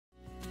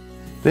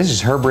This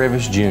is Herb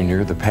Revis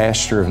Jr., the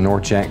pastor of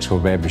North Jacksonville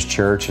Baptist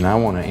Church, and I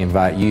want to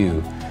invite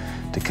you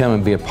to come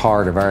and be a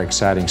part of our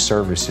exciting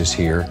services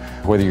here.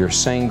 Whether you're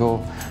single,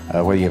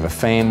 whether you have a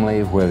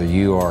family, whether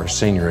you are a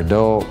senior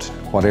adult,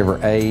 whatever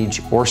age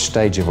or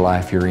stage of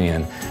life you're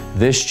in,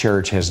 this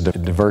church has a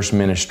diverse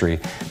ministry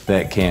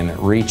that can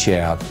reach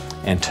out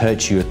and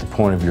touch you at the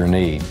point of your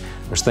need.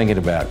 I was thinking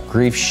about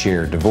grief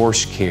share,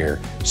 divorce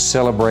care,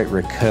 celebrate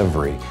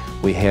recovery.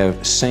 We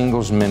have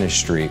singles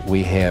ministry,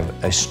 we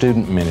have a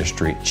student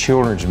ministry,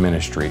 children's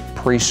ministry,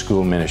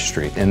 preschool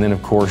ministry, and then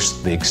of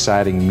course the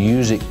exciting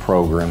music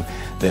program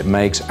that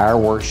makes our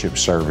worship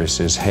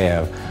services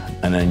have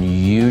an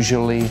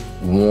unusually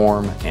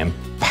warm and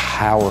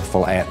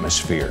powerful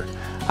atmosphere.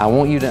 I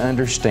want you to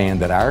understand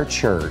that our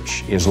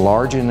church is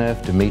large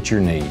enough to meet your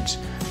needs,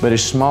 but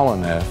is small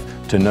enough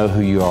to know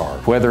who you are.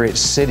 Whether it's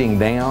sitting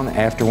down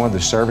after one of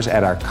the services,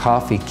 at our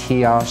coffee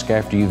kiosk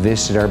after you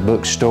visit our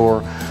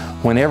bookstore,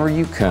 whenever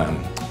you come,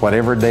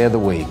 whatever day of the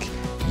week,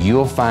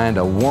 you'll find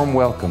a warm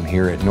welcome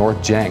here at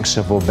North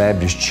Jacksonville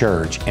Baptist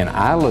Church, and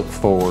I look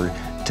forward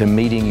to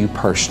meeting you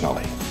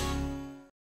personally.